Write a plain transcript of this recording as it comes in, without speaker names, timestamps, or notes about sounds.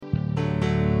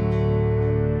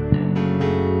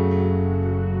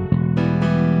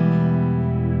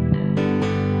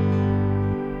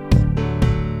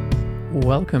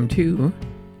Welcome to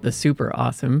the Super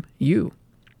Awesome You.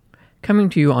 Coming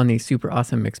to you on the Super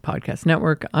Awesome Mix Podcast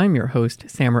Network, I'm your host,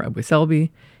 Samer Abuselbi.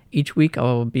 Each week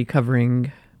I'll be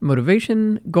covering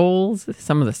motivation, goals,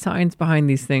 some of the science behind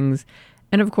these things,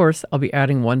 and of course I'll be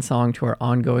adding one song to our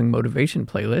ongoing motivation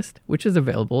playlist, which is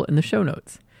available in the show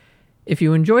notes. If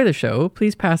you enjoy the show,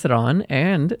 please pass it on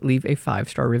and leave a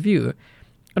 5-star review.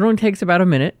 It only takes about a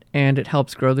minute, and it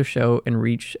helps grow the show and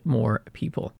reach more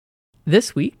people.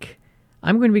 This week,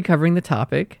 I'm going to be covering the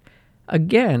topic,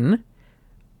 again,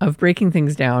 of breaking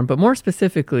things down, but more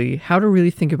specifically, how to really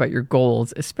think about your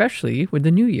goals, especially with the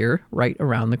new year right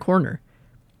around the corner.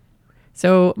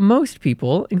 So most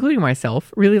people, including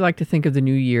myself, really like to think of the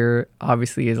new year,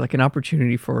 obviously, as like an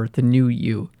opportunity for the new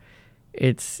you.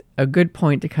 It's a good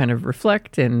point to kind of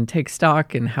reflect and take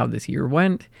stock in how this year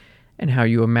went and how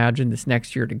you imagine this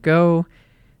next year to go.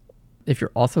 If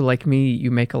you're also like me, you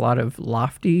make a lot of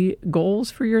lofty goals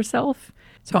for yourself.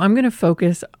 So I'm going to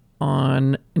focus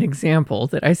on an example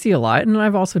that I see a lot, and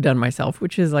I've also done myself,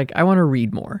 which is like, I want to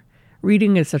read more.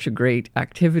 Reading is such a great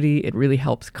activity. It really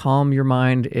helps calm your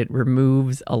mind. It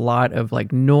removes a lot of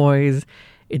like noise.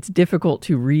 It's difficult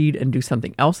to read and do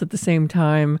something else at the same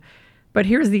time. But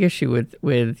here's the issue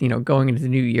with going into the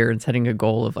new year and setting a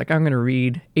goal of like, I'm going to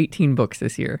read 18 books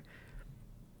this year.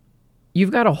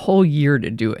 You've got a whole year to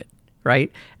do it.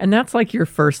 Right? And that's like your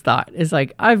first thought is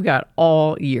like, I've got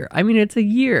all year. I mean, it's a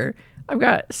year. I've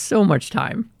got so much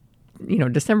time.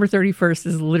 December 31st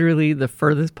is literally the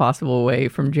furthest possible away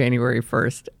from January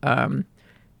 1st,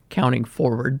 counting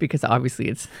forward, because obviously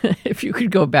it's, if you could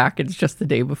go back, it's just the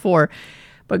day before.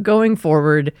 But going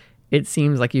forward, it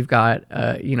seems like you've got,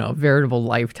 a veritable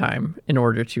lifetime in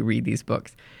order to read these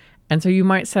books. And so you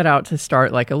might set out to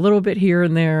start like a little bit here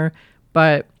and there,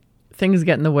 but things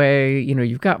get in the way.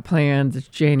 You've got plans. It's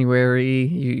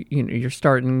January. You're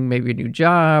starting maybe a new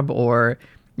job, or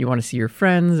you want to see your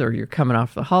friends, or you're coming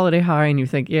off the holiday high, and you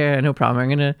think, yeah, no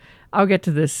problem. I'll get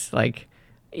to this. Like,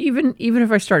 even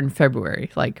if I start in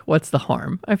February, like, what's the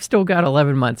harm? I've still got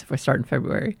 11 months if I start in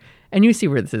February. And you see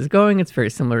where this is going. It's very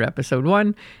similar to episode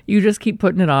 1. You just keep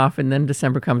putting it off, and then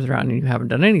December comes around and you haven't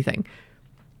done anything.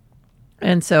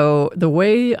 And so the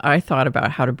way I thought about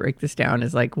how to break this down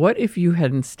is like, what if you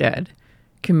had instead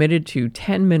committed to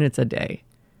 10 minutes a day?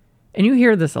 And you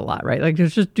hear this a lot, right? Like,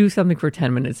 just do something for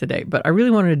 10 minutes a day. But I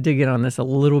really wanted to dig in on this a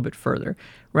little bit further.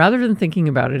 Rather than thinking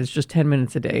about it as just 10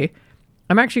 minutes a day,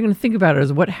 I'm actually going to think about it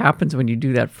as what happens when you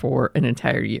do that for an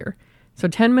entire year. So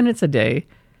 10 minutes a day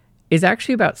is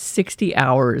actually about 60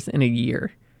 hours in a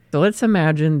year. So let's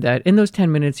imagine that in those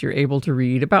 10 minutes, you're able to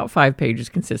read about 5 pages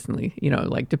consistently,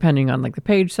 like depending on like the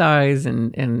page size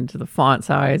and the font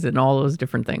size and all those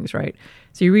different things, right?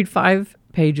 So you read 5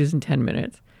 pages in 10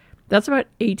 minutes. That's about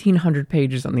 1,800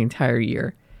 pages on the entire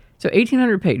year. So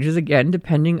 1,800 pages, again,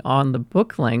 depending on the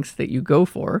book lengths that you go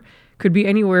for, could be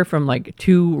anywhere from like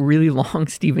 2 really long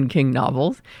Stephen King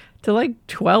novels to like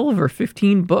 12 or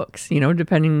 15 books,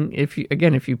 depending if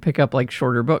you pick up like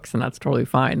shorter books, and that's totally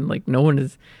fine. Like no one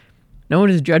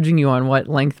is judging you on what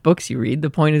length books you read.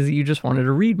 The point is that you just wanted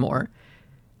to read more.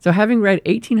 So having read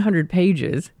 1,800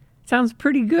 pages sounds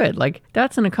pretty good. Like,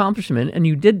 that's an accomplishment, and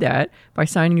you did that by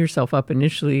signing yourself up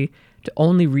initially to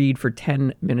only read for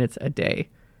 10 minutes a day.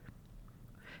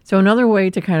 So another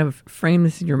way to kind of frame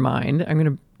this in your mind, I'm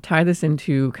going to tie this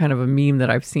into kind of a meme that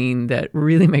I've seen that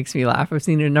really makes me laugh. I've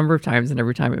seen it a number of times, and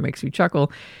every time it makes me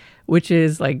chuckle, which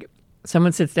is like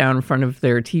someone sits down in front of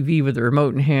their TV with a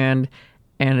remote in hand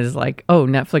and is like, oh,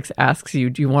 Netflix asks you,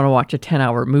 do you want to watch a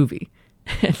 10-hour movie?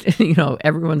 And,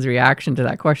 everyone's reaction to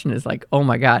that question is like, oh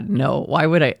my God, no. Why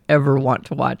would I ever want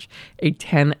to watch a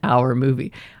 10-hour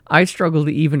movie? I struggle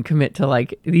to even commit to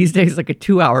like, these days, like a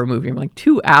 2-hour movie. I'm like,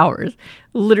 2 hours?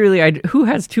 Literally, who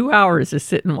has 2 hours to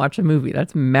sit and watch a movie?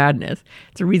 That's madness.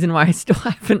 It's the reason why I still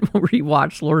haven't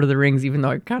rewatched Lord of the Rings, even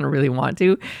though I kind of really want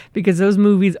to, because those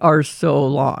movies are so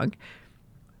long.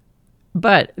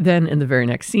 But then in the very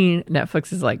next scene,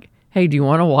 Netflix is like, hey, do you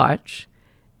want to watch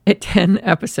 10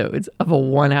 episodes of a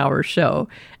 1-hour show?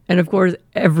 And of course,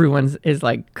 everyone's is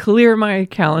like, clear my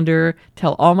calendar,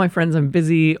 tell all my friends I'm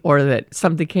busy, or that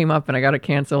something came up and I got to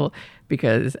cancel,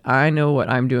 because I know what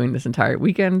I'm doing this entire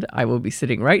weekend. I will be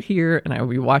sitting right here and I will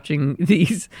be watching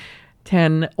these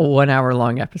 10 1-hour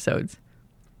long episodes.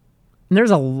 And there's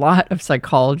a lot of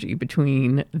psychology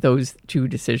between those two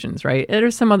decisions, right?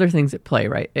 There's some other things at play,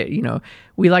 right?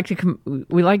 We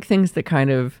like things that kind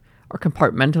of are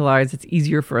compartmentalized. It's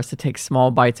easier for us to take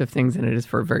small bites of things than it is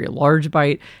for a very large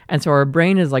bite. And so our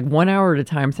brain is like 1 hour at a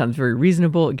time sounds very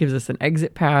reasonable. It gives us an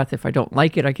exit path. If I don't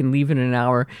like it, I can leave in an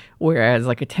hour. Whereas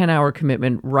like a 10-hour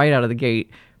commitment right out of the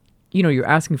gate, you're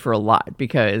asking for a lot,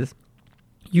 because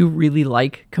you really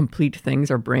like complete things.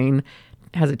 Our brain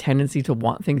has a tendency to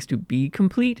want things to be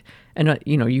complete. And,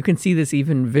 you can see this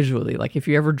even visually. Like if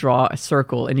you ever draw a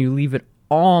circle and you leave it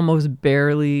almost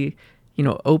barely,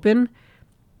 open,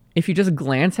 if you just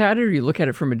glance at it or you look at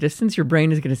it from a distance, your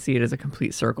brain is going to see it as a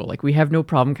complete circle. Like we have no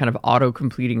problem kind of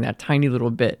auto-completing that tiny little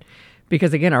bit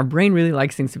because, again, our brain really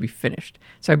likes things to be finished.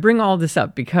 So I bring all this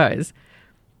up because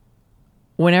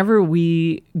whenever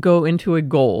we go into a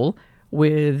goal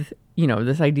with,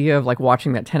 this idea of like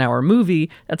watching that 10-hour movie,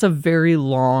 that's a very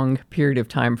long period of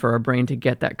time for our brain to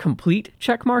get that complete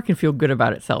check mark and feel good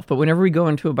about itself. But whenever we go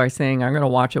into it by saying, I'm going to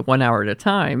watch it 1 hour at a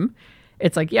time,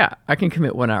 it's like, yeah, I can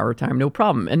commit 1 hour at a time, no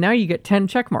problem. And now you get 10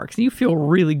 check marks. You feel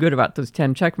really good about those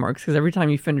 10 check marks because every time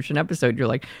you finish an episode, you're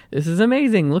like, this is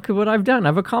amazing. Look at what I've done.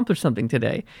 I've accomplished something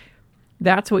today.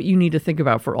 That's what you need to think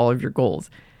about for all of your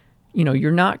goals.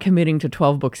 You're not committing to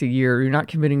 12 books a year. You're not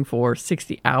committing for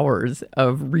 60 hours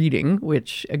of reading,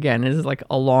 which, again, is like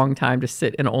a long time to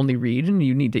sit and only read. And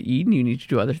you need to eat and you need to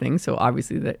do other things. So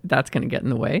obviously that's going to get in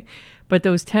the way. But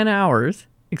those 60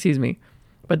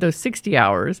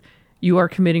 hours, you are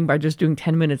committing by just doing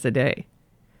 10 minutes a day.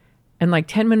 And like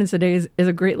 10 minutes a day is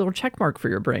a great little check mark for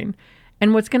your brain.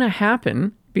 And what's going to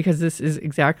happen, because this is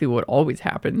exactly what always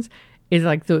happens, is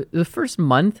like the first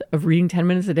month of reading 10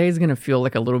 minutes a day is going to feel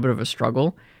like a little bit of a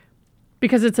struggle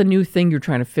because it's a new thing you're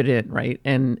trying to fit in, right?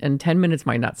 And 10 minutes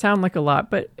might not sound like a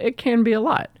lot, but it can be a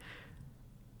lot.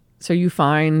 So you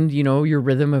find, your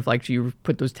rhythm of like, do you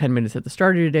put those 10 minutes at the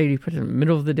start of the day? Do you put it in the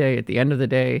middle of the day, at the end of the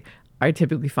day? I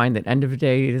typically find that end of the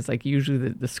day is like usually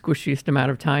the squishiest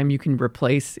amount of time you can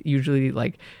replace. Usually,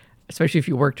 like, especially if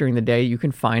you work during the day, you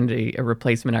can find a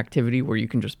replacement activity where you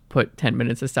can just put 10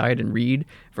 minutes aside and read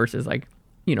versus like,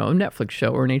 a Netflix show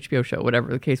or an HBO show,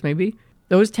 whatever the case may be.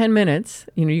 Those 10 minutes,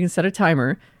 you can set a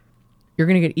timer. You're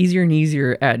going to get easier and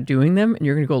easier at doing them, and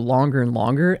you're going to go longer and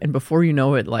longer. And before you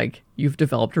know it, like, you've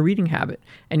developed a reading habit.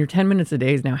 And your 10 minutes a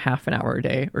day is now half an hour a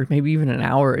day, or maybe even an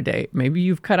hour a day. Maybe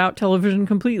you've cut out television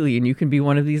completely, and you can be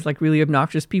one of these, like, really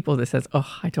obnoxious people that says,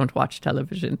 oh, I don't watch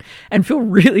television, and feel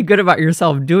really good about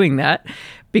yourself doing that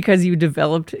because you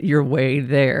developed your way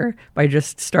there by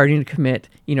just starting to commit,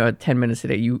 10 minutes a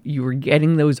day. You were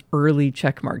getting those early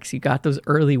check marks. You got those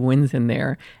early wins in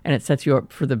there, and it sets you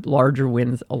up for the larger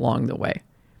wins along the way.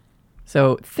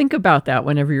 So think about that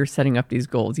whenever you're setting up these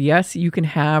goals. Yes, you can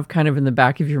have kind of in the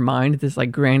back of your mind this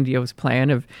like grandiose plan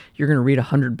of you're going to read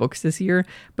 100 books this year,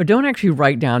 but don't actually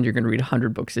write down you're going to read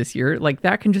 100 books this year. Like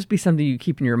that can just be something you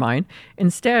keep in your mind.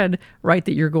 Instead, write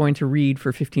that you're going to read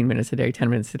for 15 minutes a day, 10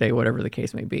 minutes a day, whatever the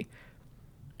case may be.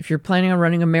 If you're planning on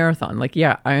running a marathon, like,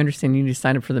 yeah, I understand you need to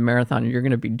sign up for the marathon and you're going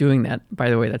to be doing that.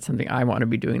 By the way, that's something I want to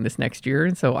be doing this next year.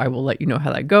 And so I will let you know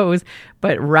how that goes.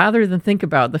 But rather than think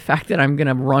about the fact that I'm going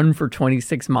to run for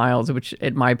 26 miles, which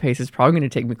at my pace is probably going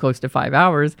to take me close to 5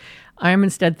 hours, I am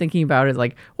instead thinking about it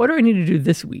like, what do I need to do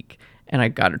this week? And I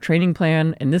got a training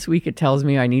plan. And this week it tells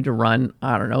me I need to run,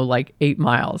 like 8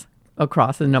 miles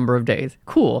across a number of days.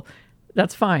 Cool.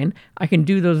 That's fine. I can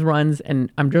do those runs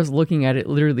and I'm just looking at it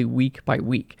literally week by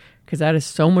week because that is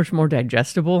so much more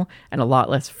digestible and a lot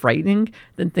less frightening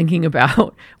than thinking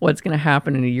about what's going to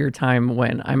happen in a year time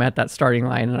when I'm at that starting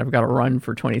line and I've got to run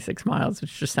for 26 miles,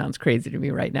 which just sounds crazy to me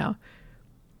right now.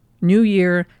 New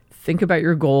year, think about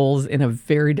your goals in a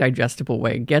very digestible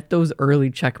way. Get those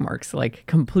early check marks, like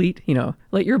complete,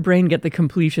 let your brain get the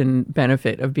completion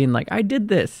benefit of being like, I did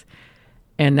this.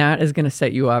 And that is going to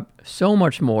set you up so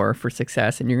much more for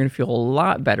success. And you're going to feel a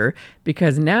lot better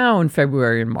because now in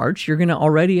February and March, you're going to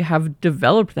already have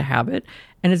developed the habit.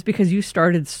 And it's because you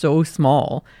started so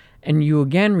small and you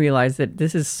again realize that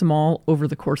this is small over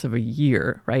the course of a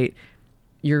year, right?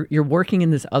 You're working in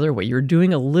this other way. You're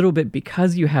doing a little bit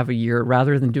because you have a year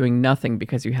rather than doing nothing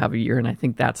because you have a year. And I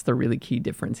think that's the really key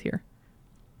difference here.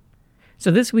 So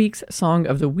this week's song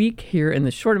of the week here in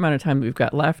the short amount of time that we've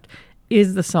got left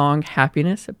is the song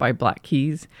Happiness by Black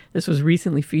Keys. This was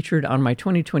recently featured on my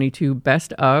 2022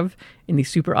 Best Of in the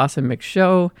Super Awesome Mix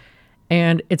show.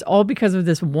 And it's all because of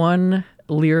this one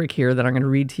lyric here that I'm going to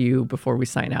read to you before we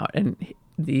sign out. And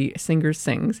the singer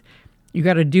sings, you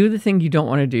got to do the thing you don't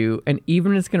want to do. And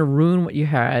even if it's going to ruin what you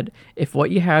had, if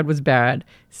what you had was bad,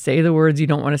 say the words you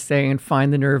don't want to say and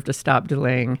find the nerve to stop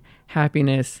delaying.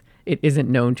 Happiness, it isn't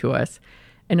known to us.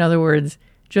 In other words,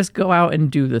 just go out and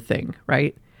do the thing,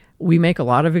 right? We make a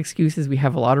lot of excuses. We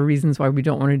have a lot of reasons why we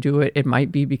don't want to do it. It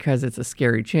might be because it's a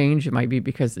scary change. It might be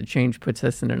because the change puts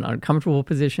us in an uncomfortable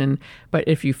position. But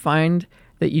if you find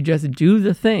that you just do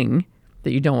the thing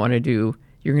that you don't want to do,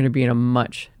 you're going to be in a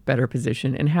much better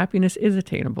position, and happiness is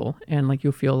attainable, and like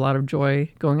you'll feel a lot of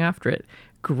joy going after it.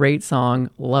 Great song.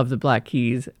 Love the Black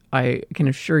Keys. I can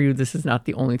assure you this is not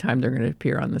the only time they're going to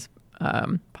appear on this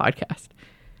podcast.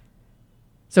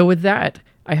 So with that,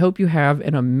 I hope you have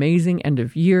an amazing end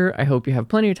of year. I hope you have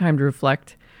plenty of time to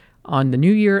reflect on the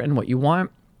new year and what you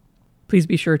want. Please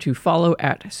be sure to follow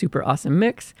at Super Awesome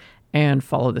Mix and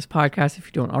follow this podcast if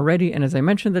you don't already. And as I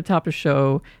mentioned at the top of the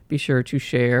show, be sure to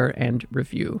share and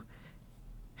review.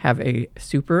 Have a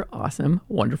super awesome,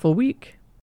 wonderful week.